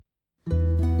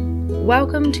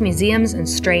Welcome to Museums and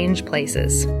Strange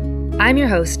Places. I'm your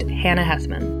host, Hannah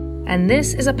Hethman, and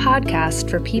this is a podcast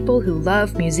for people who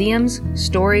love museums,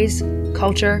 stories,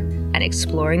 culture, and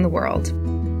exploring the world.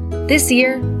 This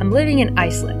year, I'm living in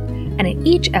Iceland, and in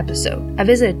each episode, I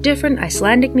visit a different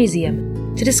Icelandic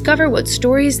museum to discover what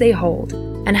stories they hold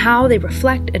and how they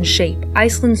reflect and shape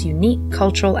Iceland's unique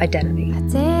cultural identity. I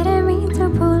didn't mean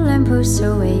to pull and push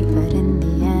away, but in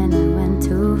the end I went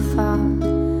too far.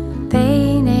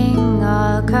 Painting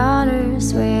all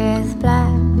colors with black.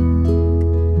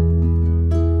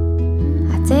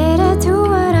 I didn't do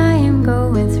what I am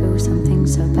going through, something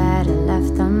so bad I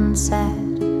left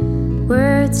unsaid.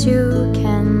 Words you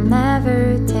can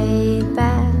never take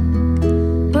back.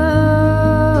 Whoa,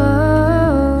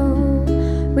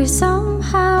 we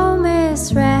somehow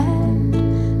misread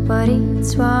what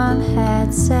each one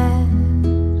had said.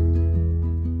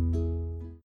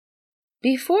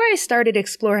 Before I started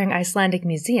exploring Icelandic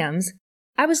museums,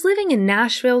 I was living in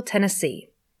Nashville, Tennessee,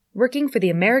 working for the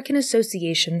American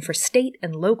Association for State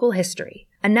and Local History,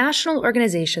 a national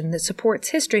organization that supports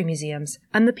history museums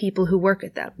and the people who work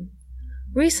at them.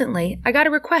 Recently, I got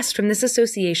a request from this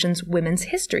association's Women's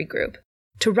History Group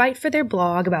to write for their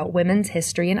blog about women's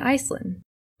history in Iceland.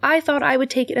 I thought I would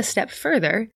take it a step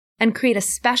further and create a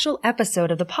special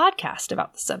episode of the podcast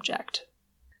about the subject.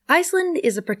 Iceland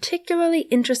is a particularly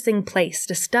interesting place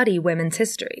to study women's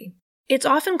history. It's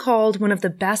often called one of the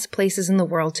best places in the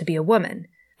world to be a woman,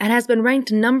 and has been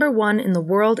ranked number 1 in the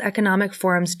World Economic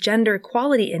Forum's Gender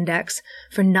Equality Index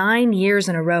for 9 years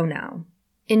in a row now.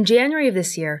 In January of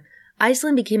this year,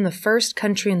 Iceland became the first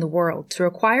country in the world to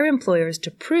require employers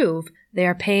to prove they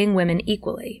are paying women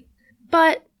equally.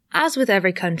 But, as with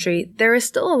every country, there is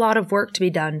still a lot of work to be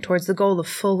done towards the goal of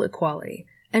full equality,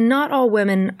 and not all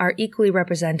women are equally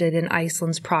represented in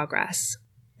Iceland's progress.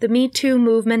 The Me Too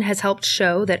movement has helped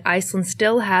show that Iceland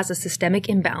still has a systemic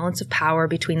imbalance of power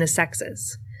between the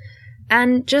sexes.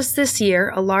 And just this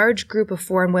year, a large group of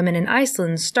foreign women in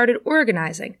Iceland started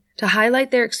organizing to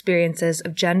highlight their experiences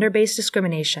of gender-based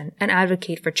discrimination and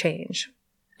advocate for change.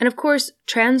 And of course,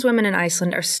 trans women in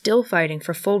Iceland are still fighting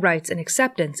for full rights and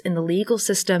acceptance in the legal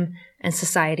system and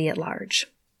society at large.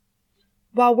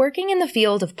 While working in the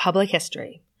field of public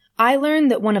history, I learned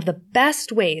that one of the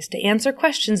best ways to answer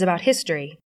questions about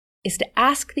history is to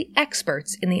ask the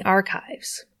experts in the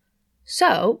archives.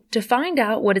 So, to find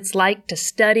out what it's like to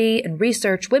study and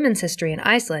research women's history in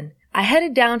Iceland, I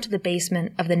headed down to the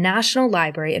basement of the National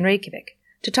Library in Reykjavik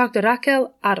to talk to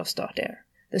Rakel Adolfsdóttir,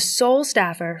 the sole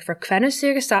staffer for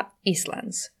Kvennasögusafn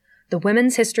Íslands, the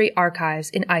Women's History Archives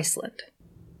in Iceland.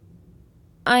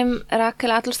 I'm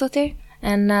Rakel Adolfsdóttir,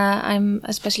 and I'm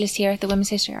a specialist here at the Women's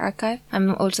History Archive.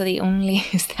 I'm also the only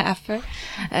staffer.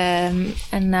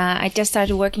 I just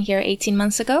started working here 18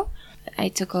 months ago. I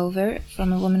took over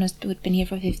from a woman who'd been here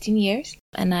for 15 years.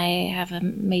 And I have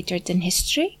majored in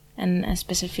history, and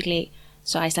specifically,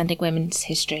 so Icelandic women's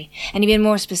history. And even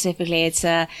more specifically, it's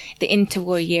the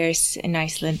interwar years in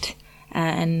Iceland.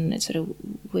 And sort of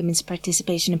women's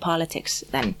participation in politics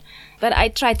then. But I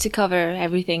tried to cover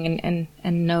everything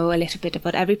and know a little bit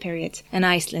about every period in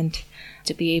Iceland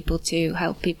to be able to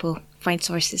help people find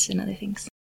sources and other things.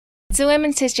 It's a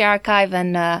Women's History Archive,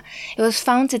 and it was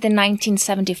founded in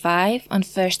 1975 on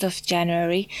 1st of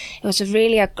January. It was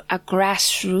really a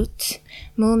grassroots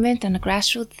movement and a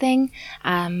grassroots thing.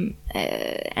 And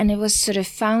it was sort of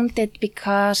founded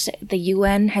because the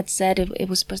UN had said it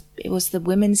was the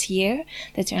Women's Year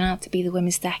that turned out to be the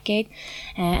Women's Decade.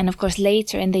 And of course,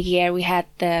 later in the year, we had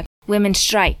the Women's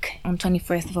Strike on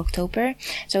 21st of October.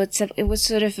 So it was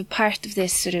sort of a part of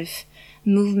this sort of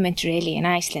movement really in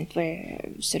Iceland, where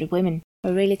sort of women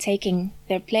were really taking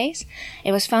their place.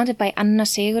 It was founded by Anna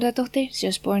Sigurðardóttir. She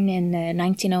was born in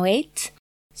 1908,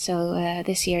 so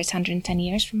this year is 110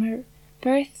 years from her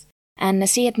birth. And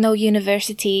she had no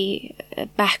university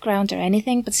background or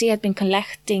anything, but she had been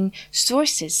collecting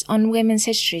sources on women's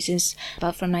history since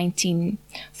about from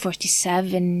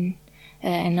 1947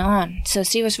 and on. So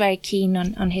she was very keen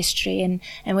on history and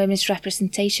women's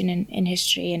representation in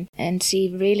history. And she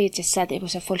really just said it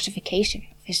was a falsification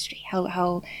of history,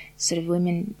 how sort of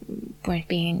women weren't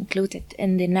being included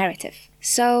in the narrative.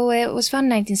 So it was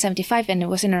founded in 1975, and it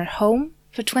was in her home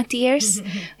for 20 years,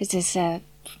 which is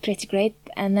pretty great.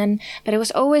 But it was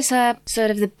always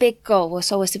sort of the big goal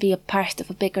was always to be a part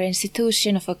of a bigger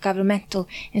institution, of a governmental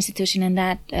institution, and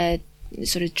that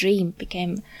sort of dream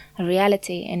became a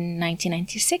reality in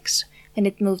 1996 when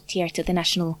it moved here to the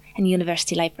National and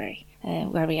University Library,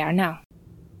 where we are now.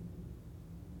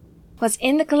 What's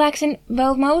in the collection?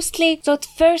 Well, mostly. So at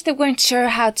first they weren't sure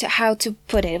how to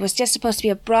put it. It was just supposed to be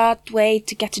a broad way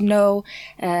to get to know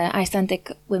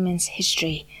Icelandic women's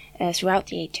history throughout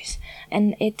the ages.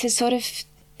 And it has sort of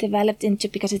developed into,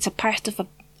 because it's a part of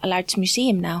a large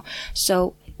museum now,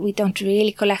 so we don't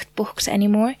really collect books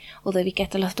anymore, although we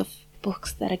get a lot of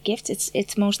books that are gifts.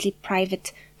 It's mostly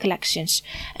private collections,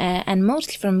 and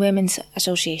mostly from women's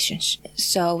associations.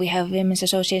 So we have women's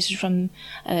associations from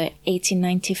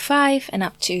 1895 and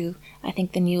up to, I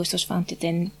think the newest was founded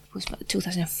in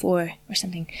 2004 or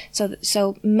something.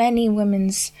 So many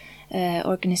women's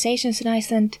organizations in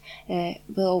Iceland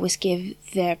will always give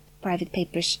their private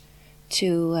papers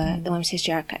to the Women's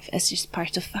History Archive as just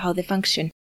part of how they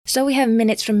function. So we have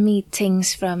minutes from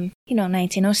meetings from,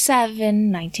 1907,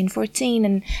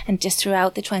 1914, and just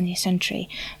throughout the 20th century.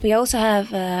 We also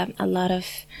have a lot of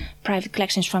private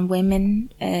collections from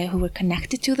women who were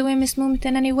connected to the women's movement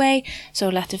in any way. So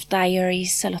a lot of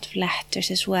diaries, a lot of letters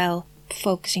as well,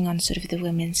 focusing on sort of the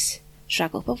women's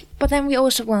struggle. But then we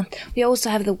also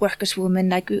have the workers' woman.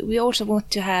 Like we also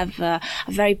want to have a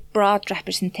very broad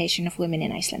representation of women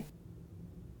in Iceland.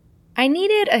 I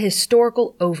needed a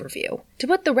historical overview to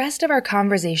put the rest of our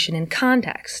conversation in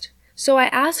context, so I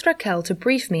asked Rakel to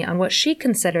brief me on what she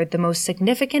considered the most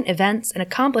significant events and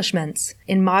accomplishments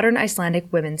in modern Icelandic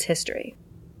women's history.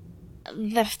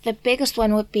 The biggest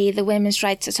one would be the Women's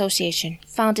Rights Association,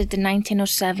 founded in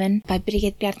 1907 by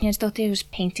Bríet Bjarnhéðinsdóttir, whose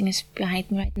painting is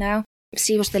behind me right now.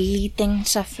 She was the leading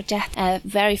suffragette,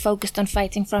 very focused on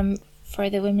fighting for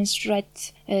the women's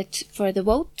right for the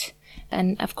vote,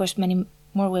 and of course many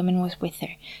more women was with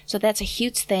her. So that's a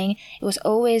huge thing. It was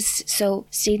always so,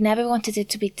 she never wanted it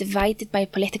to be divided by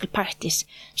political parties.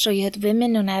 So you had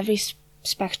women on every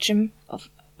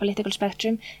political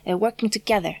spectrum working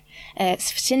together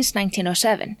since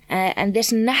 1907. And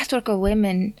this network of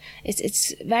women,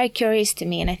 it's very curious to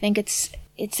me, and I think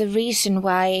it's a reason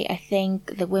why I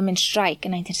think the women's strike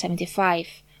in 1975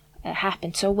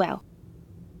 happened so well.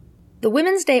 The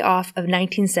Women's Day Off of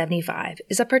 1975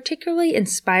 is a particularly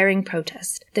inspiring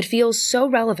protest that feels so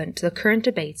relevant to the current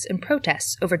debates and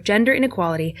protests over gender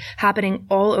inequality happening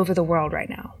all over the world right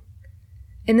now.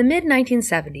 In the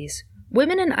mid-1970s,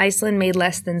 women in Iceland made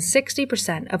less than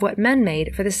 60% of what men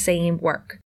made for the same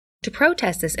work. To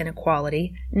protest this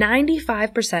inequality,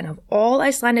 95% of all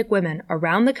Icelandic women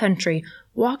around the country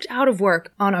walked out of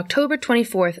work on October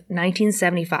 24th,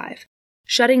 1975.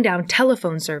 Shutting down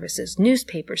telephone services,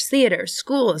 newspapers, theaters,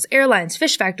 schools, airlines,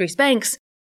 fish factories, banks,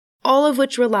 all of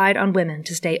which relied on women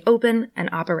to stay open and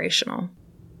operational.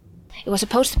 It was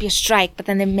supposed to be a strike, but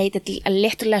then they made it a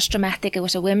little less dramatic. It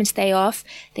was a Women's Day Off.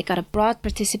 They got a broad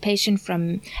participation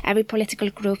from every political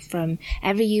group, from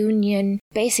every union,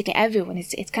 basically everyone.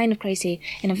 It's kind of crazy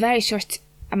in a very short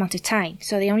amount of time.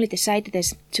 So they only decided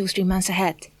this 2-3 months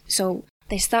ahead. So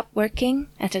they stopped working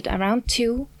at around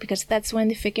 2, because that's when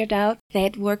they figured out they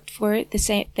had worked for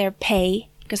their pay,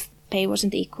 because pay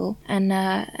wasn't equal, and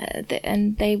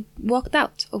they walked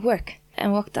out of work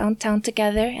and walked downtown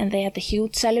together, and they had a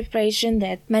huge celebration. They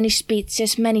had many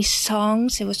speeches, many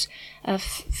songs. It was a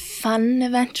fun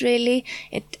event, really.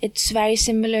 It's very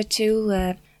similar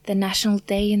to the National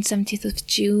Day in 17th of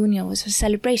June. It was a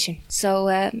celebration. So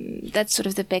that's sort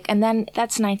of the big, and then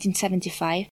that's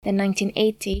 1975. Then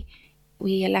 1980.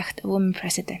 We elect a woman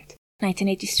president.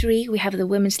 1983, we have the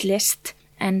women's list,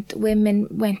 and women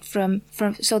went from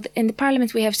in the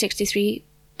parliament we have 63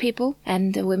 people,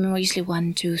 and the women were usually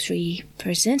 1, 2, 3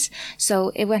 persons.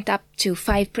 So it went up to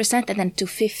 5% and then to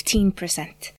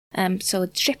 15%. So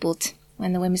it tripled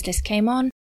when the women's list came on.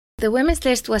 The women's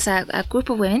list was a group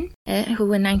of women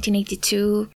who in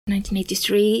 1982,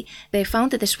 1983, they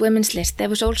founded this women's list. There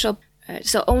was also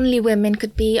so only women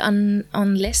could be on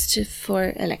lists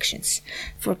for elections,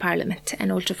 for parliament,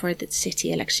 and also for the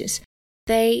city elections.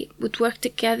 They would work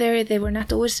together. They were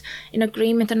not always in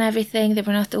agreement on everything. They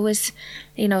were not always,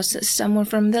 someone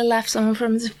from the left, someone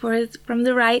from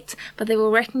the right, but they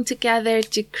were working together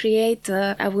to create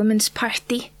a women's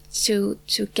party to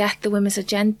get the women's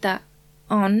agenda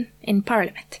on in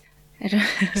parliament.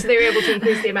 So they were able to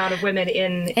increase the amount of women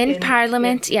in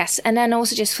parliament, yes, and then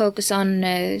also just focus on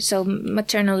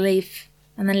maternal leave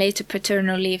and then later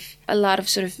paternal leave. A lot of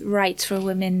sort of rights for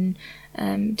women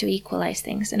to equalize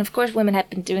things, and of course women had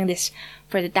been doing this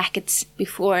for the decades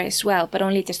before as well, but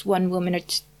only just one woman or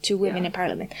 2 women in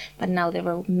parliament. But now there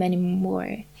were many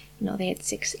more. They had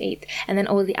 6, 8, and then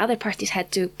all the other parties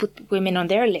had to put women on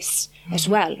their lists as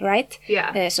well, right?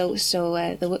 Yeah. So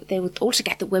they would also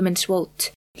get the women's vote.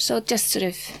 So it just sort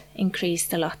of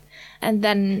increased a lot. And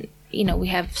then, we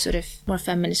have sort of more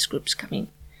feminist groups coming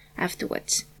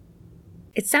afterwards.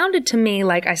 It sounded to me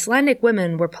like Icelandic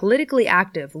women were politically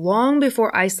active long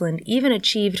before Iceland even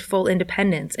achieved full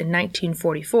independence in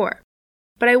 1944.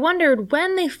 But I wondered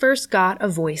when they first got a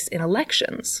voice in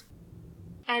elections.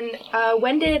 And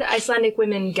when did Icelandic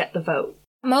women get the vote?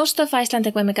 Most of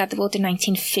Icelandic women got the vote in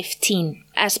 1915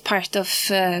 as part of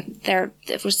there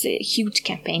was a huge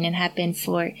campaign and had been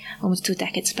for almost 2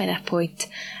 decades by that point,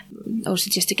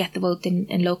 also just to get the vote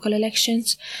in local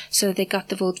elections. So they got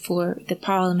the vote for the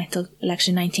parliamentary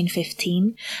election in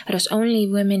 1915. It was only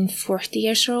women 40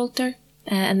 years or older,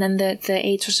 and then the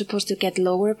age was supposed to get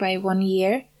lower by 1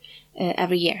 year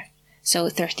every year. So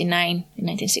 39 in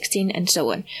 1916 and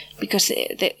so on, because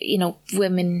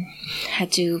women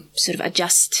had to sort of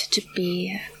adjust to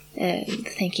be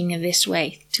thinking in this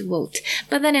way to vote.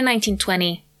 But then in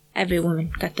 1920, every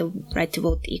woman got the right to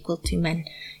vote equal to men,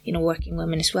 working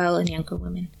women as well and younger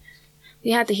women. We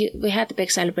had the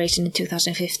big celebration in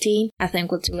 2015. I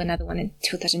think we'll do another one in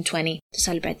 2020 to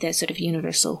celebrate the sort of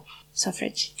universal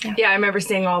suffrage. Yeah, I remember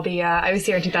seeing all the, I was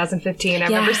here in 2015. I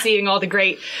remember seeing all the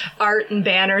great art and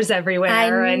banners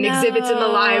everywhere and exhibits in the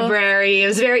library. It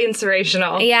was very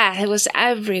inspirational. Yeah, it was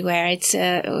everywhere.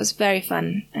 It was very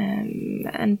fun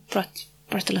and brought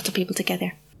a lot of people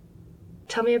together.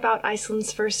 Tell me about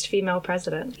Iceland's first female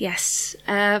president. Yes.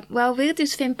 Well,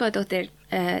 Vigdís Finnbogadóttir,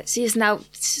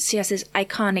 she has this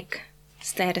iconic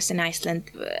status in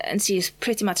Iceland, and she is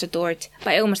pretty much adored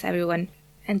by almost everyone.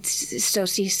 And so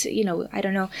she's, I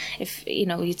don't know if,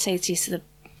 you'd say she's the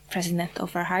president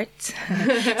of our hearts.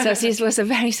 So she was a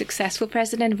very successful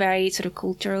president, very sort of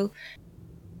cultural.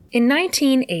 In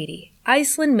 1980,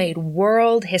 Iceland made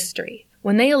world history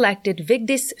when they elected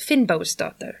Vigdís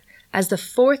Finnbogadóttir as the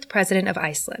 4th president of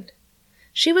Iceland.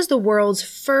 She was the world's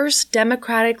first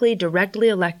democratically directly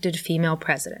elected female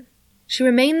president. She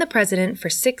remained the president for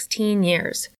 16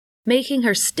 years, making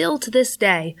her still to this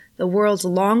day the world's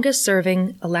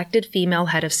longest-serving elected female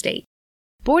head of state.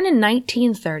 Born in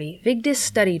 1930, Vigdís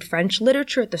studied French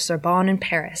literature at the Sorbonne in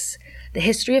Paris, the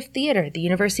history of theater at the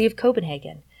University of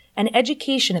Copenhagen, and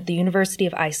education at the University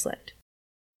of Iceland.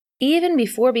 Even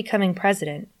before becoming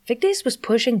president, Vigdís was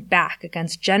pushing back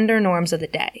against gender norms of the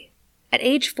day. At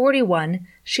age 41,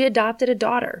 she adopted a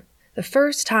daughter, the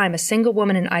first time a single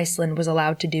woman in Iceland was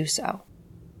allowed to do so.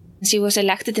 She was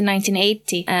elected in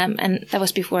 1980, and that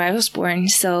was before I was born,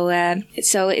 so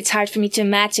it's hard for me to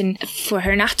imagine for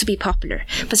her not to be popular.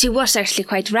 But she was actually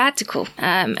quite radical,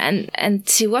 and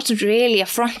she wasn't really a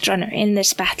front runner in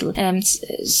this battle.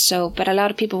 But a lot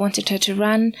of people wanted her to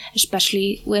run,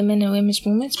 especially women and women's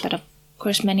movements, but of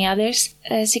course many others.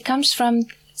 She comes from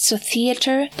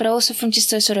theatre, but also from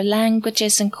just a sort of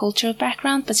languages and cultural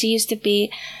background. But she used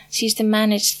to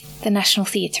manage the National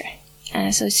Theatre.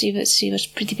 So she was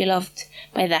pretty beloved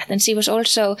by that. And she was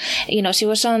also, she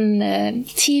was on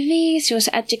TV, she was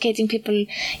educating people,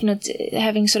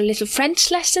 having sort of little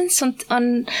French lessons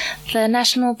on the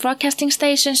national broadcasting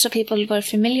station, so people were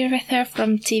familiar with her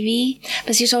from TV.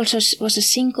 But she also was a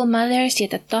single mother, she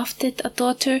had adopted a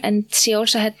daughter, and she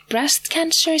also had breast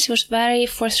cancer. She was very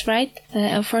forthright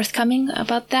and forthcoming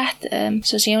about that.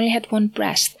 So she only had one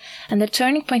breast. And the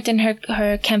turning point in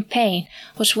her campaign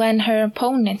was when her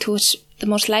opponent, who was the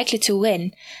most likely to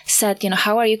win, said,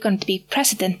 how are you going to be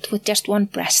president with just one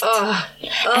breast?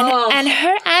 And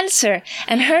her answer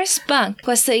and her spunk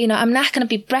was that, I'm not going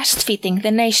to be breastfeeding the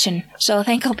nation, so I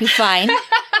think I'll be fine.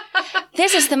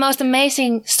 This is the most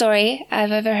amazing story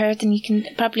I've ever heard, and you can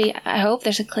probably, I hope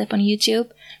there's a clip on YouTube.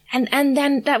 And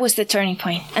then that was the turning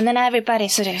point. And then everybody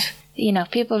sort of,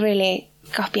 people really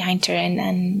got behind her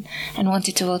and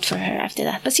wanted to vote for her after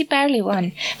that. But she barely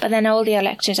won. But then all the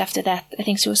elections after that, I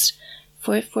think she was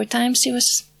four times she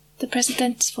was the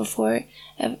president for four.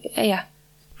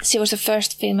 She was the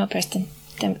first female president.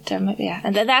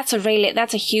 And that's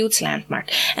a huge landmark,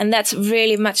 and that's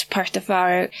really much part of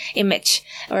our image,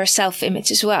 our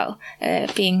self-image as well,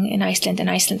 being in Iceland and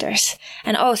Icelanders,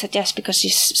 and also just because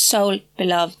she's so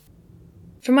beloved.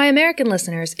 For my American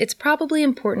listeners, it's probably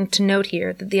important to note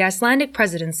here that the Icelandic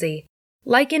presidency,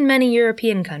 like in many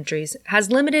European countries,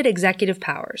 has limited executive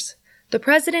powers. The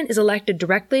president is elected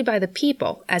directly by the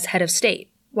people as head of state,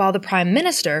 while the prime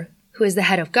minister, who is the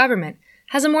head of government,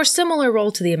 has a more similar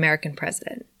role to the American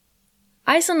president.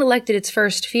 Iceland elected its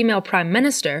first female prime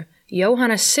minister,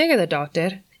 Jóhanna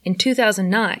Sigurðardóttir, in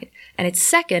 2009, and its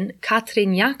second,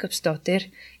 Katrín Jakobsdóttir,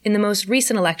 in the most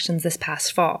recent elections this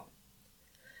past fall.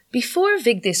 Before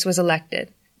Vigdís was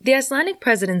elected, the Icelandic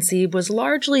presidency was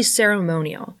largely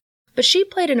ceremonial, but she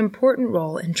played an important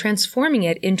role in transforming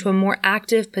it into a more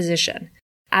active position,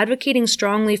 advocating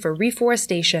strongly for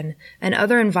reforestation and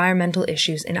other environmental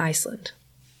issues in Iceland.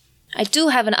 I do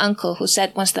have an uncle who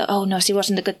said once that, oh no, she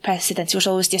wasn't a good president. She was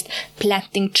always just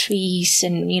planting trees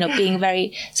and,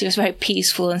 she was very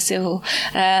peaceful and civil.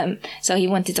 So he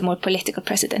wanted a more political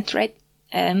president, right?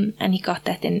 And he got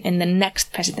that in the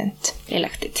next president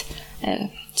elected.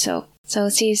 So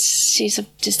she's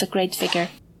just a great figure.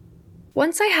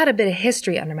 Once I had a bit of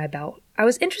history under my belt, I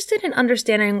was interested in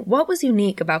understanding what was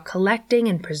unique about collecting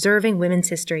and preserving women's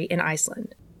history in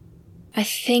Iceland. I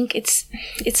think it's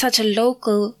such a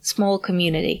local, small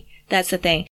community. That's the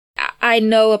thing. I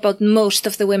know about most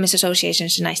of the women's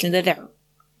associations in Iceland. There are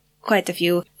quite a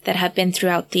few that have been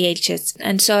throughout the ages.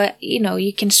 And so,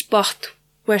 you can spot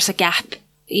where's a gap,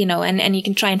 and you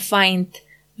can try and find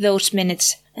those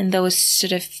minutes and those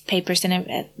sort of papers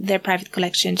in their private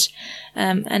collections.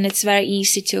 And it's very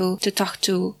easy to talk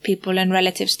to people and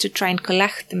relatives to try and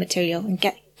collect the material and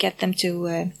get them to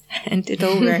hand it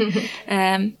over.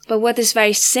 But what is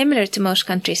very similar to most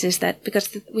countries is that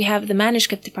because we have the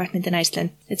manuscript department in Iceland,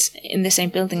 it's in the same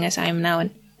building as I am now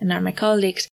and are my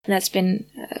colleagues, and that's been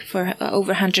for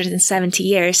over 170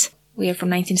 years. We are from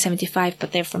 1975,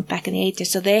 but they're from back in the 80s.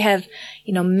 So they have,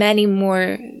 many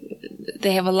more,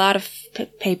 they have a lot of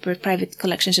paper, private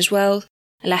collections as well,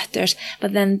 letters,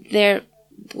 but then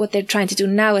what they're trying to do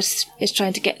now is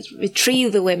trying to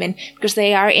retrieve the women because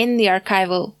they are in the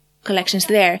archival collections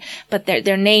there, but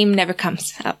their name never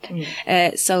comes up.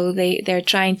 So they're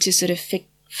trying to sort of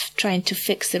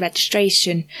fix the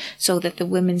registration so that the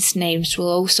women's names will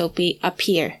also be up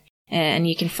here. And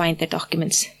you can find the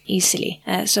documents easily.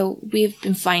 So we've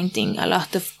been finding a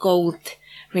lot of gold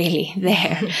really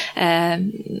there,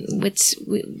 which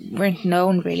weren't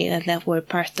known really that were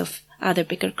part of other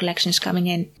bigger collections coming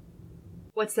in.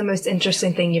 What's the most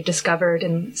interesting thing you've discovered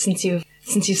since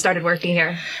you started working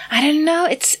here? I don't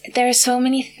know. There are so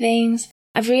many things.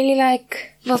 I really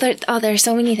there are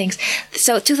so many things.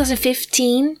 So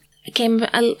 2015 came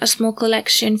a small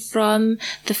collection from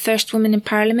the first woman in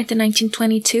Parliament in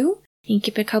 1922,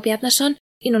 Ingibjörg H. Bjarnason.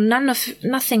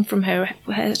 Nothing from her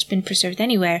has been preserved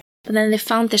anywhere. But then they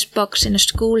found this box in a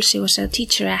school she was a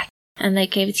teacher at, and they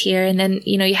gave it here. And then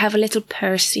you have a little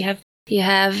purse. You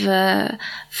have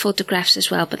photographs as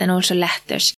well, but then also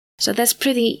letters. So that's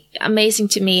pretty amazing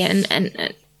to me, and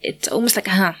it's almost like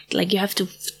a hunt. Like you have to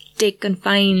dig and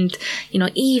find,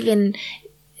 even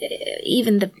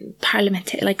the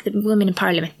parliament, like the women in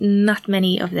parliament. Not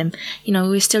many of them.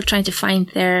 We're still trying to find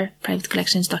their private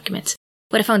collections documents.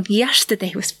 What I found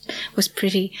yesterday was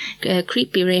pretty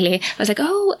creepy, really. I was like,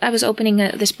 I was opening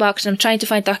this box and I'm trying to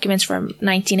find documents from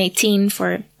 1918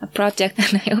 for a project,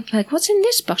 and I opened what's in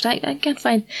this box? I can't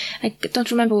find. I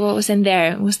don't remember what was in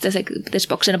there. It was this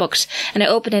box in a box, and I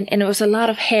opened it, and it was a lot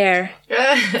of hair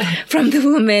from the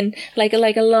woman, like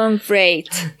a long braid,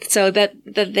 so that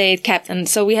they had kept, and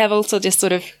so we have also just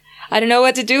sort of. I don't know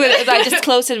what to do with it. I just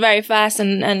closed it very fast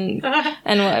and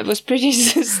I was pretty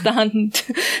stunned.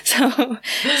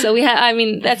 So we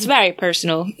have, that's very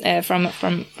personal, from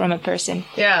a person.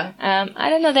 Yeah. I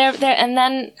don't know there, and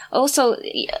then also,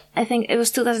 I think it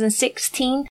was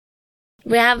 2016.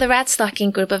 We have the Rat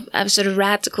Stocking group of sort of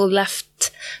radical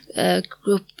left,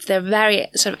 group. They're very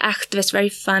sort of activist, very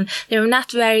fun. They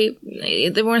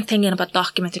weren't thinking about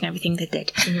documenting everything they did.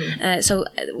 Mm-hmm. So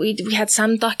we had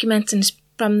some documents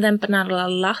from them, but not a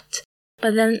lot.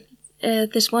 But then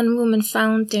this one woman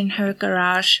found in her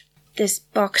garage these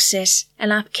boxes,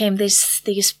 and up came these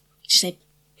did you say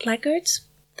placards?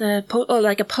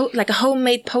 Like a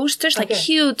homemade posters, okay. Like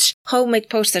huge homemade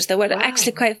posters that were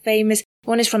actually quite famous.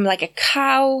 One is from like a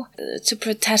cow to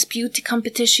protest beauty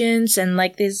competitions, and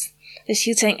like this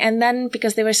huge thing. And then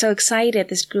because they were so excited,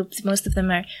 this group, most of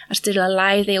them are still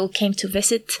alive, they all came to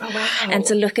visit and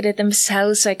to look at it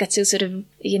themselves. So I got to sort of,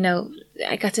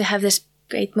 I got to have this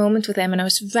great moment with them, and I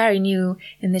was very new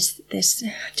in this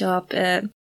job.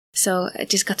 So I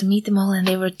just got to meet them all, and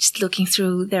they were just looking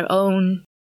through their own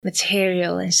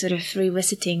material and sort of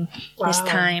revisiting this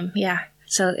time. Yeah.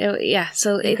 So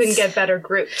you couldn't get a better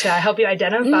group to help you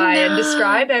identify and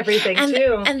describe everything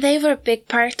too. And they were a big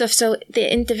part of, so the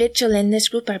individual in this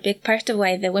group are a big part of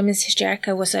why the Women's History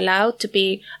Archive was allowed to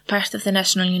be part of the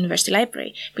National University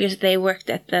Library, because they worked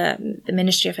at the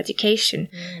Ministry of Education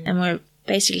and were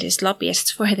basically just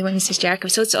lobbyists for the Women's History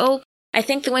Archive. So it's all, I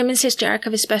think the Women's History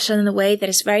Archive is special in a way that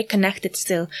is very connected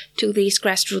still to these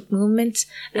grassroots movements.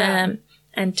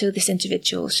 And to these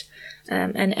individuals.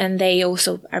 And they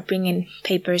also are bringing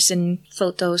papers and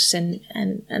photos and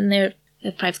their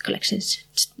private collections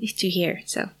to here.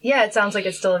 So yeah, it sounds like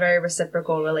it's still a very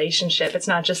reciprocal relationship. It's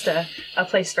not just a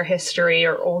place for history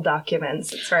or old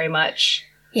documents. It's very much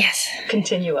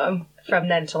continuum from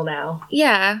then till now.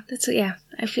 Yeah,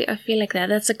 I feel like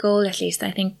that's a goal at least.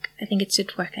 I think it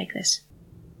should work like this.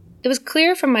 It was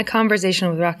clear from my conversation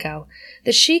with Raquel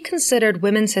that she considered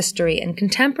women's history and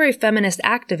contemporary feminist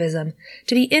activism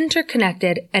to be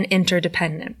interconnected and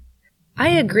interdependent. I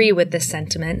agree with this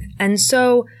sentiment, and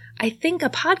so I think a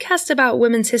podcast about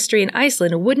women's history in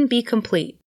Iceland wouldn't be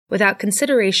complete without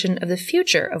consideration of the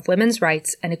future of women's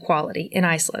rights and equality in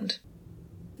Iceland.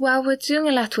 Well, we're doing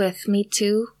a lot with Me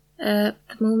Too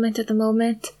movement at the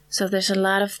moment. So there's a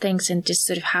lot of things in just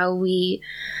sort of how we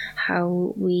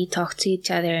talk to each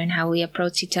other and how we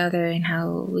approach each other and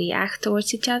how we act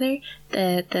towards each other,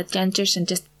 the genders and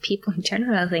just people in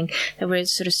general. I think that we're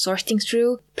sort of sorting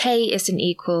through. Pay isn't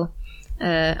equal.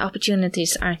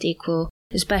 Opportunities aren't equal,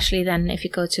 especially then if you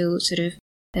go to sort of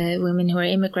women who are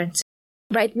immigrants.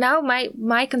 Right now,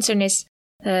 my concern is,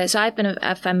 so I've been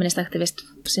a feminist activist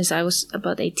since I was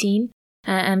about 18,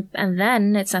 and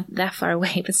then it's not that far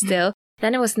away, but still,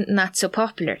 then it was not so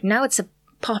popular. Now it's a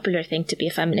popular thing to be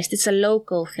a feminist. It's a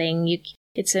local thing.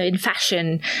 It's in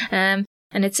fashion, and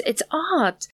it's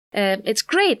odd. It's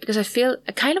great because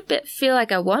I kind of feel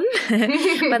like I won,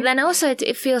 but then also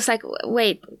it feels like,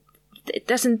 wait, it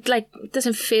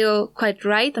doesn't feel quite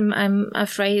right. I'm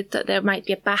afraid that there might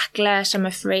be a backlash. I'm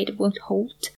afraid it won't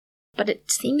hold, but it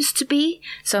seems to be.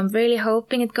 So I'm really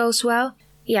hoping it goes well.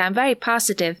 Yeah, I'm very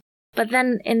positive. But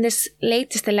then in this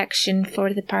latest election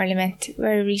for the parliament,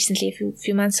 very recently, a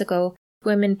few months ago,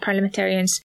 women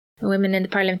parliamentarians, women in the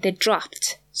parliament, they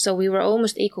dropped. So we were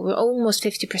almost equal. We were almost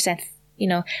 50%,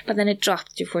 but then it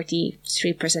dropped to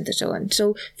 43% or so. And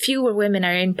so fewer women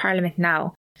are in parliament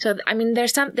now. So, I mean, there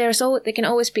can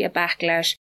always be a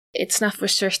backlash. It's not for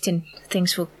certain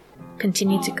things will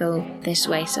continue to go this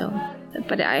way. So,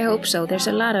 but I hope so. There's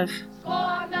a lot of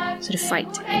sort of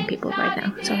fight in people right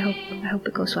now. So I hope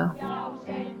it goes well.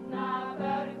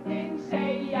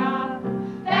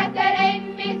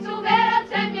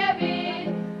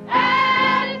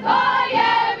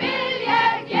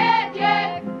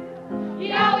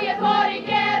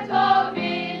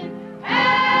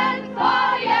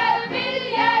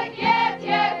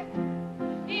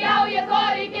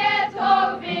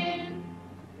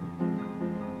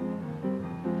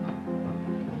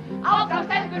 Áfram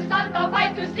stelpur standa á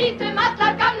fætur, slítum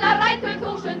allar gamlar rætur,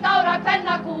 1000 ára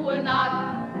kvennakúgunar.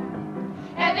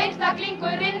 Ef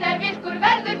einstaklingurinn virkur,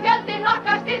 verður fjöldinn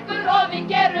okkar styrkur og við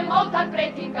gerum ótal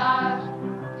breytingar.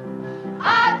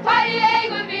 Atkvæði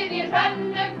eigum við í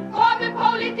hrönnum, komum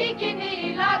pólitíkinni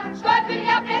í lag, sköpum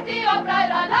jafnrétti og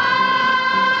bræðralag.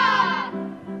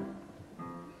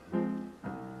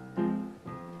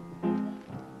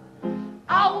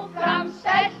 Áfram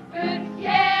stelpur,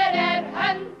 hér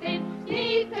höndin,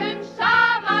 nýtum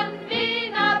saman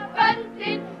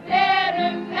vinaböndin,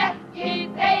 verum ekki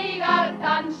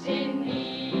deigardansinn í.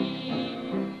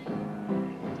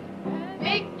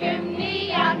 Byggjum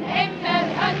nýjan heim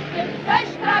með höndum,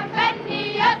 hraustra kvenni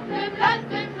í öllum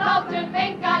löndum, látum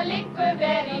enga linku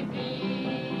vera í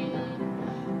bíl.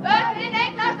 Börnin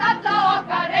eignast alla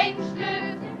okkar reynslu,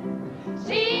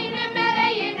 sýnum með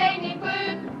eigin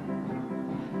einingum,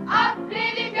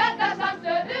 aflið í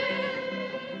fjöldasamstöðu.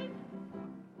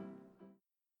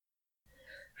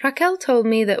 Raquel told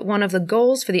me that one of the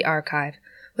goals for the archive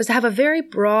was to have a very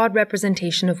broad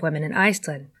representation of women in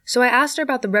Iceland. So I asked her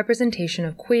about the representation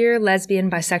of queer, lesbian,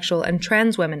 bisexual, and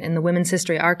trans women in the Women's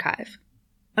History Archive.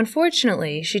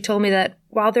 Unfortunately, she told me that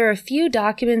while there are a few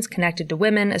documents connected to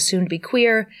women assumed to be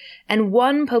queer, and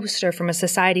one poster from a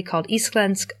society called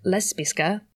Íslensk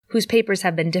lesbíska, whose papers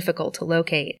have been difficult to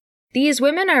locate, these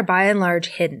women are by and large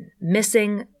hidden,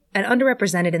 missing, and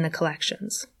underrepresented in the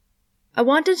collections. I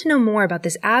wanted to know more about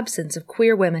this absence of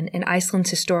queer women in Iceland's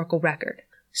historical record,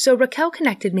 so Raquel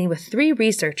connected me with 3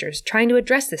 researchers trying to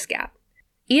address this gap.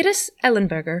 Iris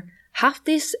Ellenberger,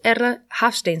 Hafdís Erla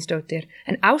Hafsteinsdóttir,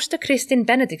 and Ásta Kristín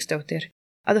Benediktsdóttir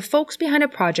are the folks behind a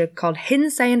project called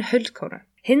Hinsegin Huldkonur,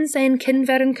 Hinsegin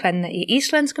kynverin kvenna í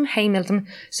íslenskum heimildum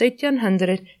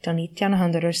 1700 to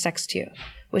 1960,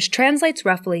 which translates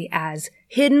roughly as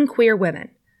Hidden Queer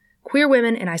Women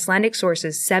in Icelandic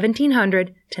sources 1700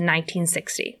 to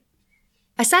 1960.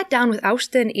 I sat down with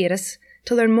Ásta and Iris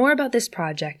to learn more about this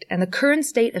project and the current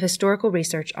state of historical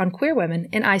research on queer women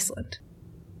in Iceland.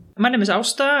 My name is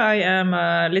Ásta. I am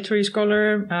a literary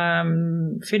scholar,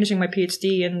 finishing my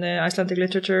PhD in Icelandic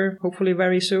literature, hopefully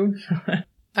very soon.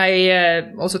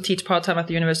 I also teach part-time at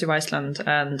the University of Iceland,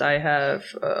 and I have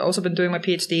also been doing my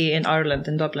PhD in Ireland,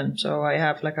 in Dublin. So I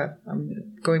have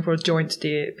I'm going for a joint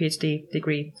PhD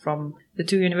degree from the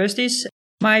 2 universities.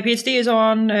 My PhD is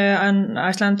on an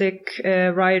Icelandic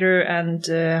writer and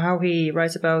how he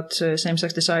writes about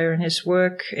same-sex desire in his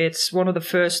work. It's one of the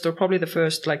first, or probably the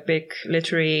first, like big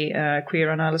literary queer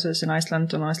analysis in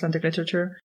Iceland on Icelandic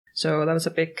literature. So that was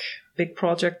a big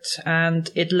project, and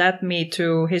it led me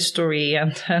to history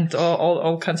and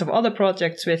all kinds of other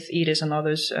projects with Iris and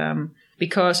others.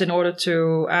 Because in order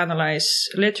to analyze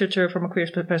literature from a queer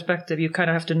perspective, you kind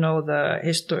of have to know the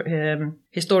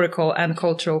historical and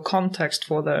cultural context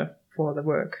for the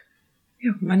work.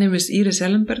 Yeah, my name is Iris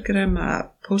Ellenberger. I'm a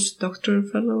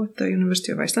postdoctoral fellow at the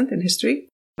University of Iceland in history.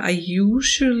 I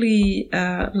usually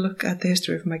look at the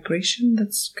history of migration.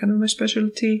 That's kind of my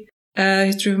specialty.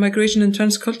 History of migration and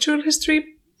transcultural history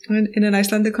in an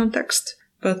Icelandic context.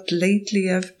 But lately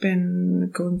I've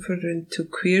been going further into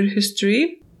queer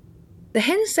history. The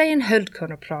Hinsegin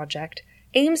Huldkona project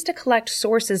aims to collect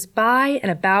sources by and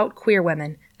about queer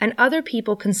women and other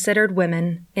people considered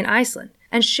women in Iceland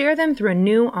and share them through a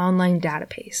new online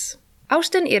database.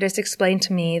 Ásta and Iris explained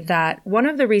to me that one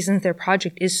of the reasons their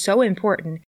project is so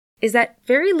important is that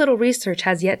very little research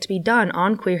has yet to be done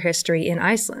on queer history in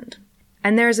Iceland,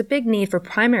 and there is a big need for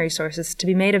primary sources to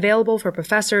be made available for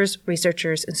professors,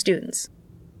 researchers, and students.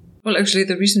 Well, actually,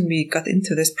 the reason we got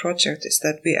into this project is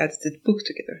that we edited a book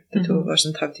together, the two of us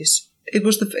and Hafdís.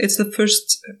 It's the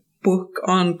first book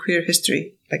on queer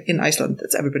history, like in Iceland,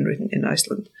 that's ever been written in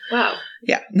Iceland. Wow.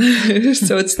 Yeah.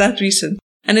 So it's that reason.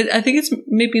 And I think it's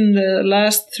maybe in the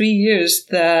last 3 years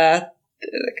that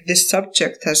this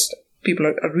subject people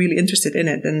are really interested in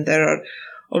it. And there are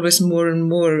always more and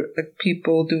more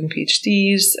people doing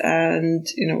PhDs and,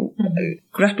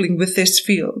 grappling with this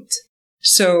field.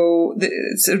 So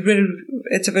it's a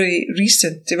very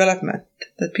recent development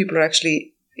that people are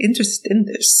actually interested in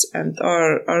this and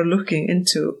are looking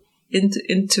into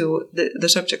the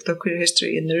subject of queer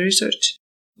history in their research.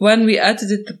 When we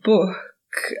edited the book,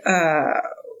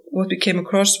 what we came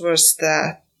across was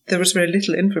that there was very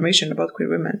little information about queer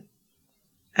women,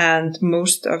 and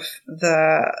most of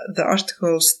the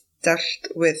articles dealt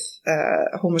with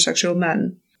homosexual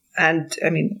men. And I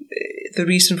mean, the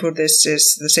reason for this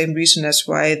is the same reason as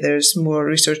why there's more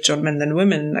research on men than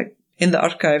women. Like in the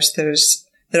archives, there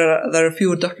are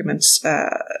fewer documents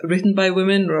written by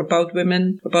women or about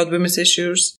women's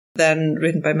issues than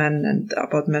written by men and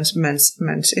about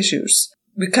men's issues.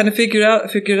 We kind of figured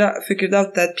out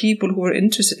that people who were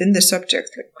interested in this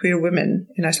subject, like queer women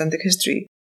in Icelandic history,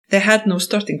 they had no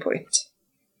starting point.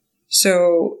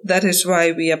 So that is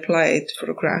why we applied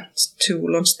for a grant to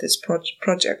launch this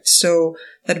project, so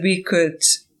that we could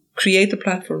create a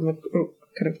platform or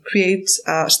kind of create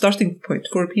a starting point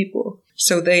for people,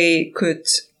 so they could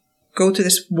go to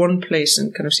this one place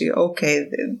and kind of see, okay,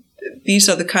 these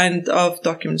are the kind of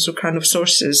documents or kind of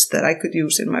sources that I could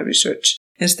use in my research,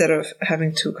 instead of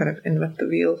having to kind of invent the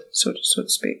wheel, so to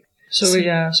speak. So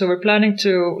we're planning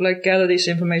to gather this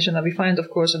information that we find, of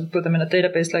course, and put them in a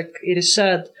database, like it is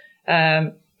said.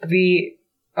 We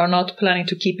are not planning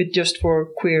to keep it just for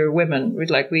queer women. We're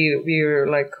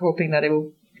hoping that it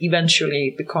will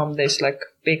eventually become this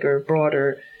bigger,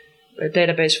 broader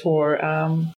database for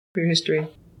queer history.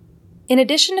 In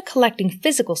addition to collecting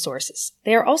physical sources,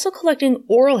 they are also collecting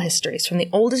oral histories from the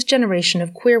oldest generation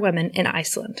of queer women in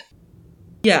Iceland.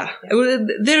 Yeah,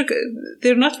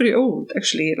 they're not very old,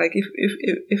 actually. Like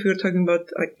if you're talking about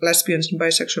lesbians and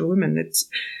bisexual women,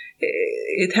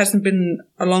 it hasn't been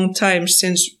a long time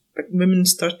since women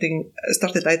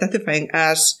started identifying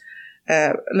as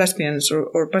lesbians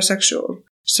or bisexual.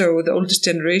 So the oldest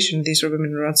generation, these are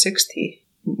women around 60,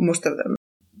 most of them.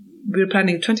 We're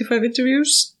planning 25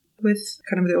 interviews with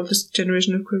kind of the oldest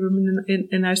generation of queer women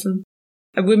in Iceland.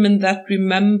 Women that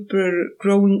remember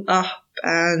growing up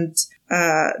and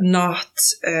not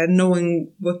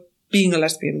knowing what being a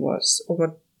lesbian was, or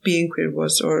what being queer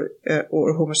was, or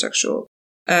homosexual.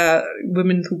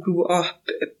 Women who grew up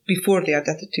before the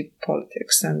identity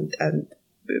politics and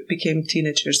became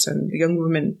teenagers, and young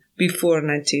women before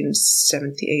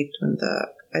 1978, when the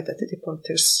identity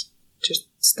politics just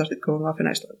started going off in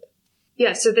Iceland.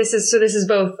 Yeah, so this is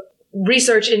both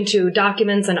research into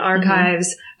documents and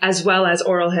archives as well as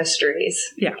oral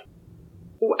histories. Yeah.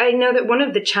 I know that one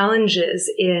of the challenges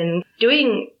in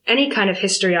doing any kind of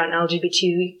history on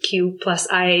LGBTQ plus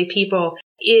IA people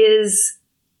is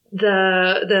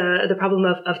the problem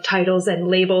of titles and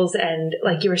labels. And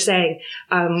like you were saying,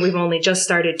 we've only just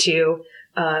started to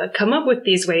come up with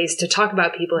these ways to talk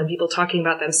about people and people talking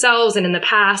about themselves. And in the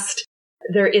past,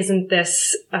 there isn't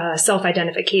this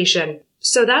self-identification.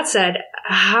 So that said,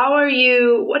 how are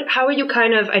you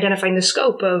kind of identifying the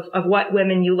scope of what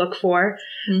women you look for?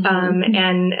 And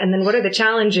then what are the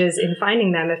challenges in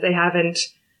finding them if they haven't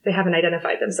they haven't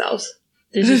identified themselves.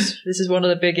 This is one of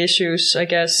the big issues, I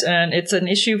guess, and it's an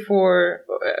issue for.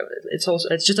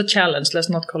 It's just a challenge. Let's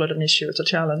not call it an issue. It's a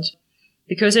challenge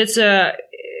because it's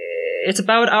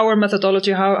about our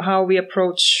methodology, how we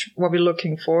approach what we're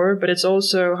looking for, but it's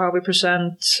also how we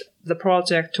present the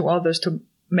project to others to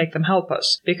make them help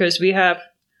us. Because we have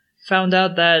found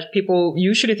out that people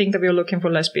usually think that we're looking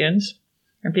for lesbians,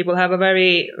 and people have a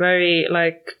very, very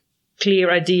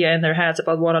clear idea in their heads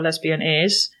about what a lesbian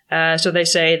is. So they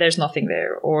say there's nothing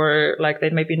there, or they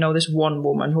maybe know this one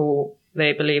woman who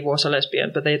they believe was a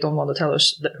lesbian, but they don't want to tell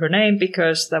us her name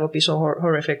because that would be so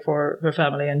horrific for her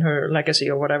family and her legacy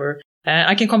or whatever.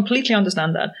 I can completely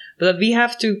understand that, but we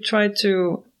have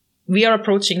to we are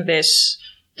approaching this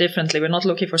differently. We're not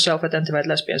looking for self-identified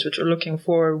lesbians, which we're looking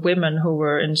for women who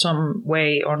were in some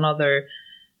way or another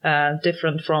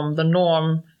different from the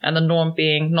norm, and the norm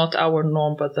being not our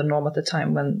norm, but the norm at the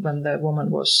time when the woman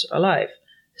was alive.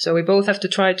 So we both have to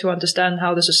try to understand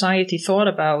how the society thought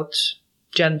about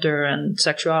gender and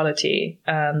sexuality,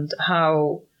 and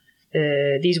how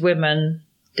these women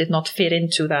did not fit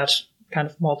into that kind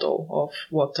of model of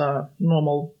what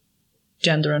normal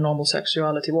gender and normal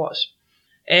sexuality was.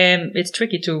 It's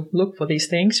tricky to look for these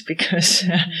things because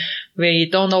we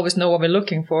don't always know what we're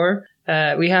looking for.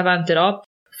 We have ended up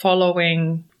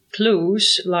following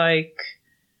clues like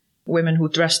women who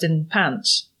dressed in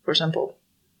pants, for example.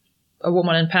 A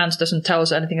woman in pants doesn't tell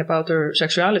us anything about her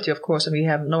sexuality, of course, and we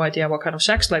have no idea what kind of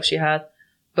sex life she had,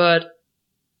 but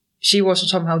she was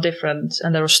somehow different,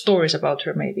 and there are stories about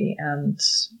her maybe, and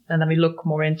then we look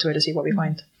more into it to see what we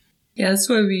find. Yeah, that's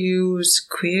why we use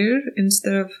queer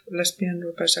instead of lesbian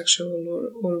or bisexual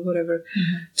or whatever,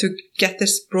 to get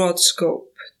this broad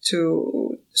scope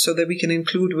so that we can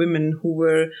include women who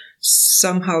were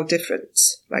somehow different,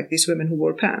 like these women who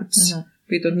wore pants.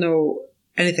 We don't know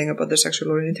anything about their sexual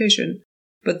orientation,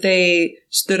 but they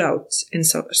stood out in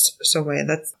some way.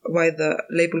 That's why the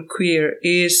label queer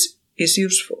is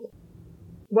useful.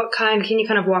 Can you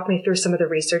kind of walk me through some of the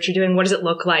research you're doing? What does it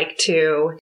look like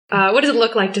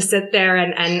to sit there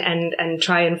and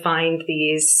try and find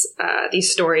these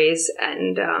stories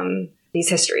and these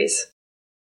histories?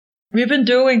 We've been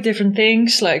doing different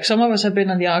things. Like some of us have been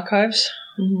in the archives.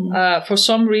 For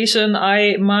some reason,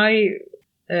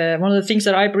 one of the things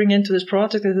that I bring into this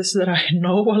project is that I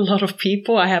know a lot of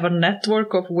people. I have a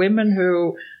network of women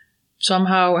who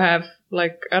somehow have,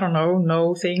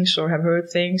 know things or have heard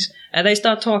things. And they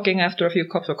start talking after a few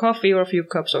cups of coffee or a few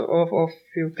cups of a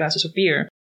few glasses of beer.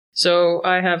 So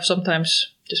I have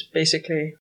sometimes just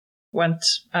basically went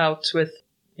out with,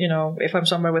 if I'm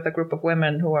somewhere with a group of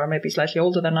women who are maybe slightly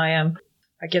older than I am,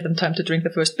 I give them time to drink the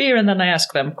first beer and then I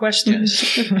ask them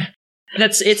questions.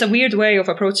 It's a weird way of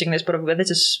approaching this, but this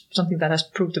is something that has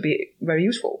proved to be very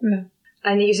useful. Yeah.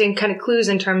 And using kind of clues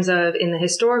in terms of in the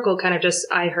historical kind of just,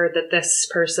 I heard that this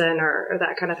person or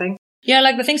that kind of thing. Yeah,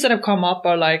 the things that have come up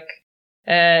are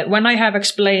when I have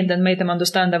explained and made them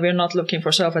understand that we're not looking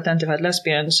for self-identified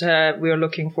lesbians, we are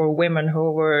looking for women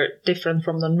who were different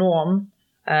from the norm,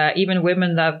 even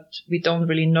women that we don't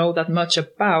really know that much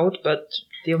about, but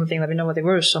the only thing that we know what they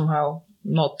were somehow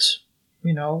not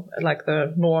like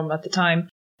the norm at the time.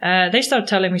 They start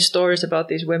telling me stories about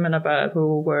these women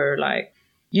who were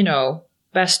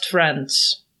best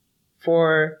friends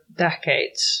for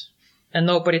decades. And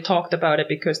nobody talked about it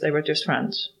because they were just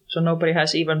friends. So nobody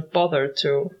has even bothered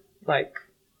to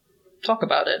talk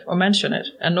about it or mention it.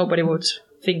 And nobody would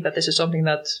think that this is something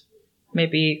that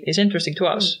maybe is interesting to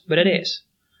us, but it is.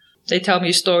 They tell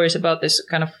me stories about this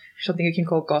kind of something you can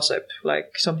call gossip,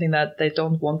 like something that they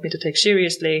don't want me to take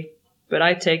seriously. But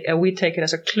we take it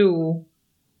as a clue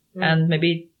and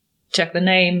maybe check the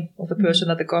name of the person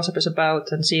that the gossip is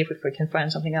about and see if we can find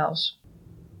something else.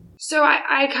 So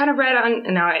I kind of read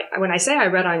when I say I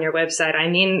read on your website, I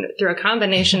mean through a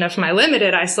combination of my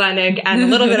limited Icelandic and a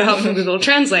little bit of help from Google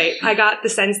Translate, I got the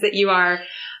sense that you are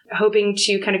hoping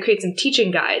to kind of create some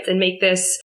teaching guides and make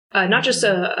this not just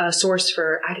a source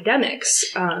for academics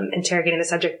interrogating the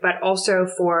subject, but also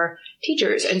for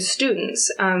teachers and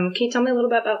students. Can you tell me a little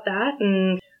bit about that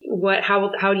and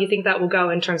how do you think that will go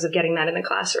in terms of getting that in the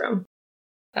classroom?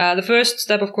 The first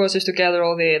step, of course, is to gather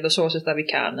all the sources that we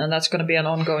can, and that's going to be an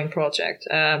ongoing project.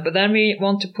 But then we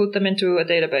want to put them into a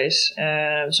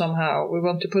database somehow. We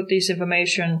want to put this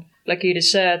information, like Edith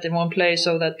said, in one place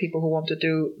so that people who want to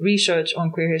do research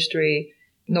on queer history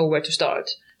know where to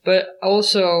start. But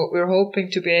also, we're hoping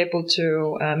to be able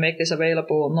to make this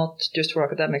available not just for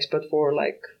academics, but for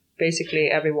basically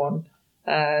everyone.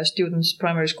 Students,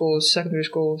 primary schools, secondary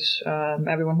schools,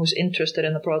 everyone who's interested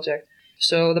in the project.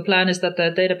 So the plan is that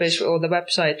the database or the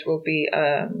website will be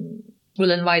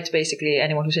we'll invite basically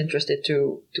anyone who's interested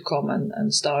to come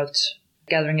and start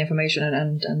gathering information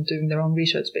and doing their own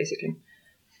research, basically.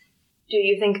 Do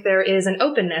you think there is an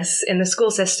openness in the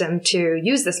school system to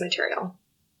use this material?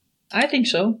 I think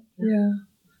so.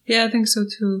 Yeah, I think so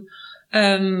too.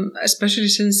 Especially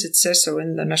since it says so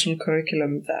in the national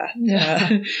curriculum that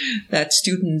that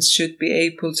students should be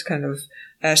able to kind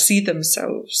of see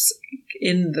themselves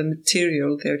in the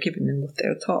material they're given and what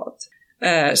they're taught.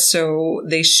 So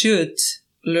they should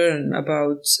learn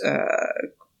about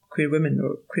queer women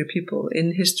or queer people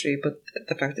in history, but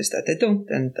the fact is that they don't,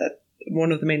 and that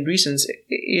one of the main reasons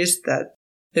is that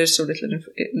there's so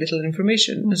little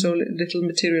information, and so little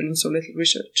material, and so little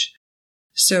research.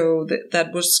 So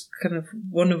that was kind of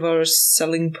one of our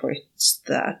selling points,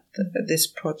 that this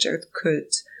project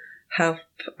could help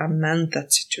amend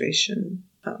that situation,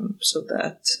 so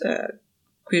that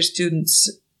queer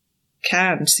students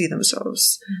can see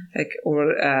themselves,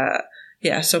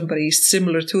 somebody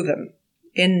similar to them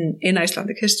in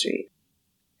Icelandic history.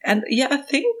 And I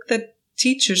think that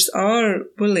teachers are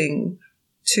willing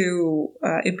to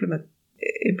implement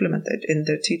it in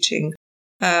their teaching.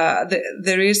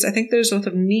 There's a lot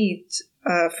of need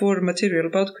for material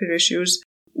about queer issues.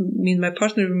 Me and my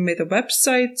partner made a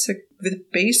website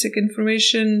with basic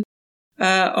information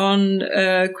on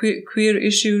queer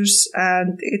issues,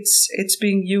 and it's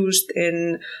being used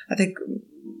in, I think,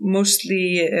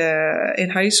 mostly in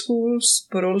high schools,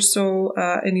 but also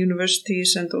in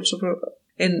universities, and also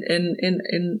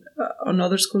on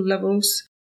other school levels.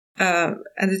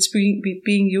 And it's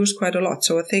being used quite a lot.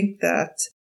 So I think that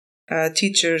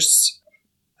teachers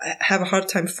have a hard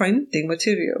time finding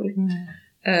material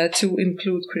to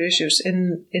include queer issues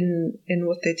in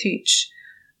what they teach.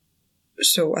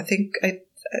 So I think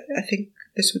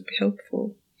this would be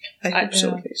helpful. I hope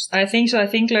so, at least. I think so. I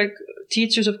think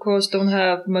teachers, of course, don't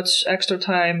have much extra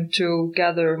time to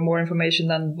gather more information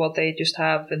than what they just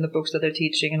have in the books that they're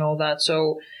teaching and all that.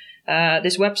 So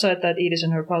this website that Edith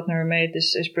and her partner made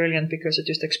is brilliant, because it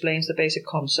just explains the basic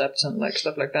concepts and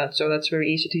stuff like that. So that's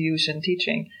very easy to use in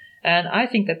teaching. And I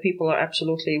think that people are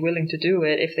absolutely willing to do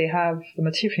it if they have the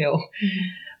material. Mm-hmm.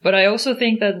 But I also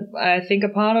think a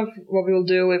part of what we'll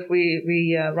do if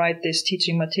we write this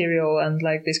teaching material and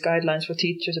these guidelines for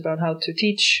teachers about how to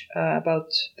teach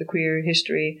about the queer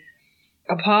history,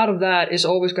 a part of that is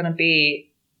always going to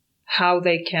be how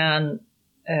they can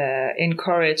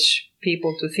encourage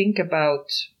people to think about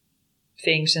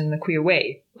things in the queer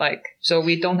way. So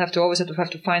we don't have to always have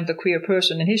to find the queer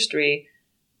person in history.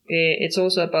 It's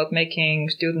also about making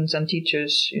students and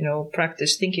teachers,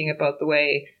 practice thinking about the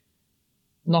way,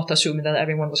 not assuming that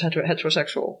everyone was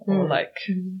heterosexual or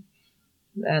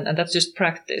and that's just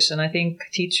practice. And I think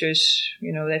teachers,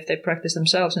 if they practice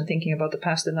themselves and thinking about the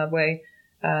past in that way,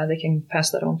 they can pass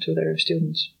that on to their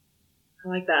students. I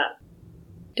like that.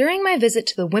 During my visit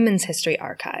to the Women's History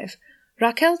Archive,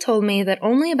 Raquel told me that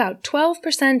only about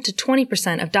 12% to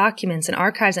 20% of documents in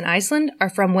archives in Iceland are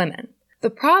from women. The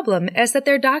problem is that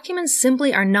their documents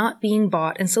simply are not being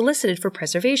bought and solicited for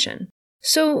preservation.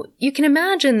 So you can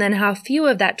imagine then how few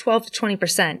of that 12 to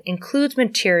 20% includes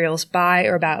materials by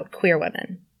or about queer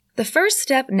women. The first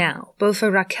step now, both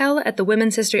for Raquel at the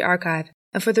Women's History Archive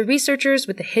and for the researchers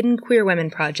with the Hidden Queer Women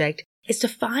Project, is to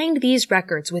find these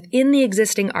records within the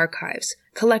existing archives,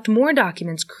 collect more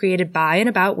documents created by and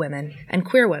about women and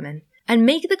queer women, and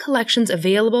make the collections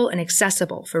available and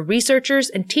accessible for researchers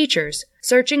and teachers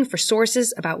searching for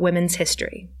sources about women's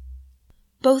history.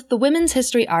 Both the Women's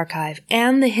History Archive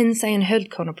and the Hinsegin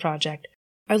Höldkona Project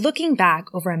are looking back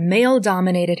over a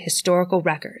male-dominated historical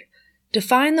record to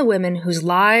find the women whose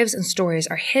lives and stories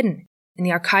are hidden in the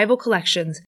archival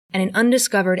collections and in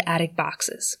undiscovered attic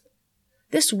boxes.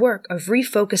 This work of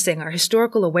refocusing our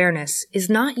historical awareness is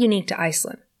not unique to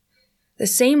Iceland. The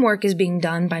same work is being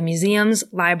done by museums,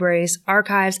 libraries,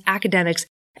 archives, academics,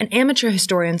 and amateur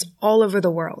historians all over the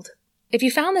world. If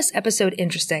you found this episode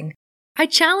interesting, I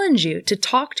challenge you to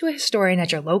talk to a historian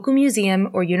at your local museum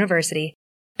or university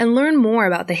and learn more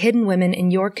about the hidden women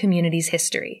in your community's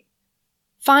history.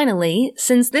 Finally,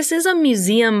 since this is a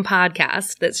museum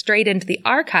podcast that's strayed into the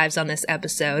archives on this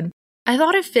episode, I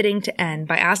thought it fitting to end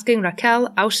by asking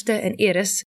Raquel, Auste, and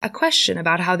Iris a question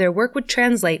about how their work would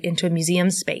translate into a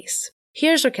museum space.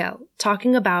 Here's Raquel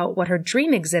talking about what her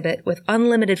dream exhibit with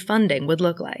unlimited funding would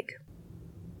look like.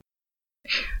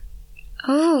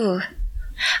 Oh,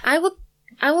 I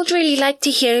would really like to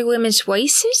hear women's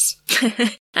voices.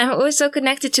 I'm also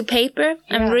connected to paper.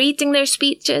 Yeah. I'm reading their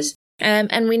speeches.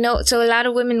 And we know, so a lot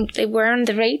of women, they were on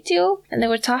the radio and they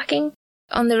were talking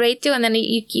on the radio, and then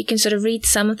you can sort of read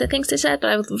some of the things they said, but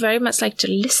I would very much like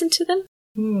to listen to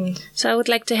them. So I would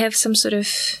like to have some sort of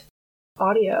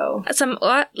audio. Some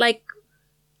odd,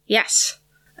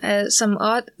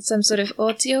 some sort of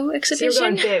audio exhibition. So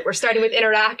you're going big. We're starting with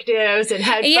interactives and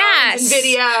headphones and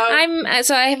video.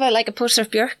 So I have a poster of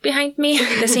Björk behind me,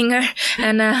 the singer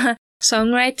and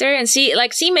songwriter, and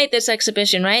she made this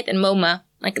exhibition, right? And MoMA,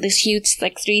 this huge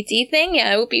 3D thing.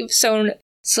 Yeah, it would be so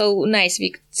nice if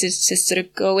you could just sort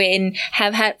of go in,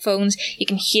 have headphones. You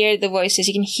can hear the voices.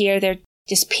 You can hear they're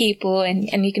just people,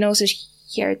 and you can also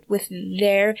hear it with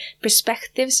their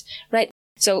perspectives, right?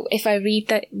 So if I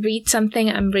read something,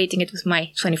 I'm reading it with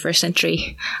my 21st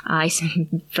century eyes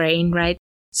and brain, right?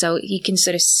 So you can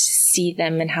sort of see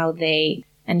them and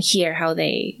hear how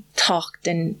they talked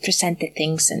and presented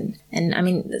things. And I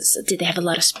mean, did they have a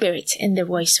lot of spirit in their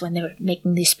voice when they were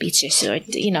making these speeches? Or,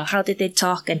 how did they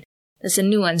talk? And there's a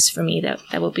nuance for me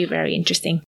that will be very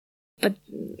interesting. But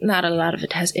not a lot of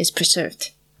it is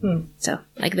preserved. So,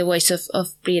 the voice of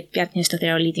Bríet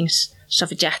Bjarnhéðinsdóttir, our leading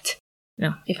suffragette.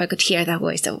 If I could hear that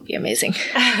voice, that would be amazing.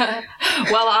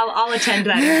 Well, I'll attend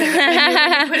that.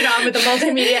 Maybe put it on with the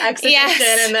multimedia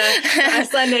exhibition and the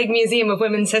Icelandic Museum of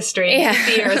Women's History. In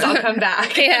 50 years, I'll come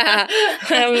back. Yeah,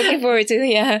 I'm looking forward to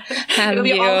it'll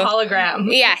be all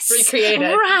hologram. Yes, recreated.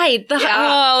 Right.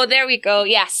 Oh, there we go.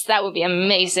 Yes, that would be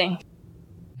amazing.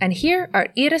 And here are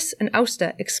Iris and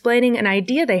Ásta explaining an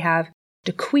idea they have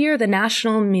to queer the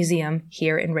National Museum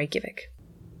here in Reykjavik.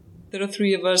 There are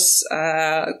three of us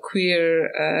queer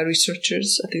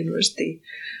researchers at the university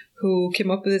who came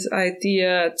up with this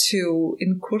idea to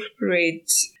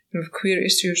incorporate queer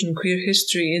issues and queer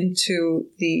history into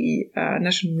the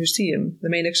National Museum, the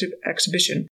main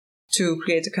exhibition, to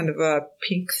create a kind of a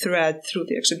pink thread through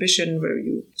the exhibition where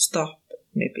you stop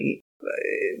maybe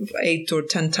 8 or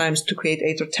 10 times to create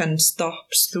 8 or 10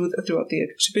 stops throughout the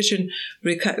exhibition,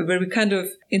 where we kind of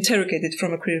interrogate it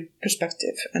from a queer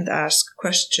perspective and ask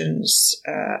questions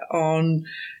on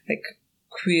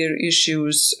queer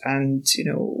issues and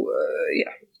to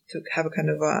have a kind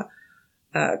of a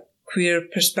queer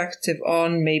perspective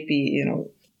on maybe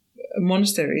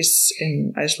monasteries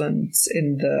in Iceland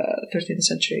in the 13th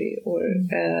century or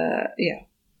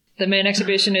The main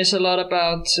exhibition is a lot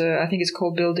about, I think it's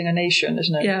called Building a Nation,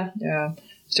 isn't it? Yeah.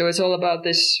 So it's all about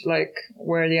this,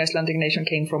 where the Icelandic nation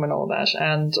came from and all that.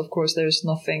 And of course, there's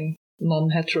nothing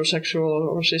non-heterosexual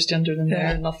or cisgendered in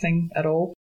there, nothing at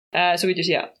all. So we just,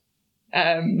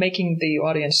 making the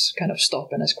audience kind of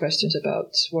stop and ask questions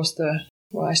about,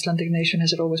 Icelandic nation,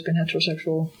 has it always been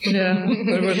heterosexual? Yeah.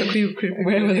 Where were the queer people?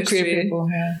 Where were the queer people?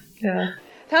 Yeah.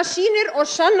 Það sýnir og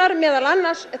sannar meðal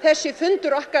annars þessi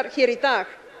fundur okkar hér í dag.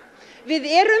 Við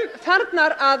erum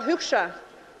farnar að hugsa.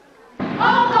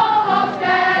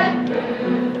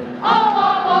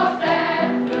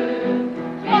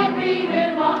 Við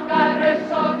brýnum okkar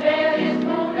röst og verið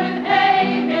snúnum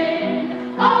heiminn.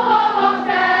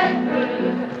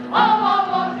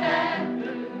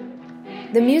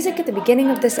 The music at the beginning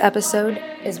of this episode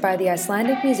is by the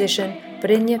Icelandic musician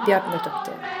Brynja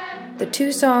Bjarnadóttir. The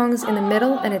two songs in the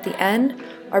middle and at the end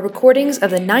are recordings of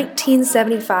the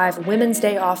 1975 Women's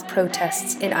Day Off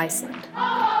protests in Iceland.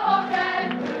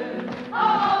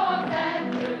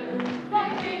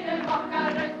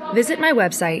 Visit my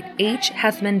website,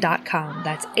 hethman.com,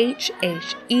 that's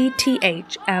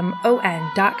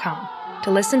HHETHMON.com,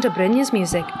 to listen to Brynja's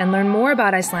music and learn more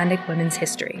about Icelandic women's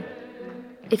history.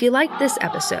 If you liked this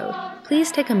episode,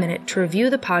 please take a minute to review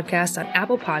the podcast on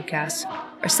Apple Podcasts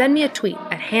or send me a tweet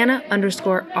at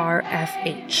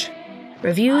Hannah_RFH.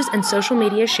 Reviews and social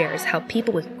media shares help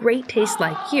people with great taste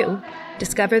like you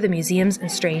discover the Museums and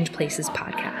Strange Places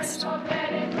podcast.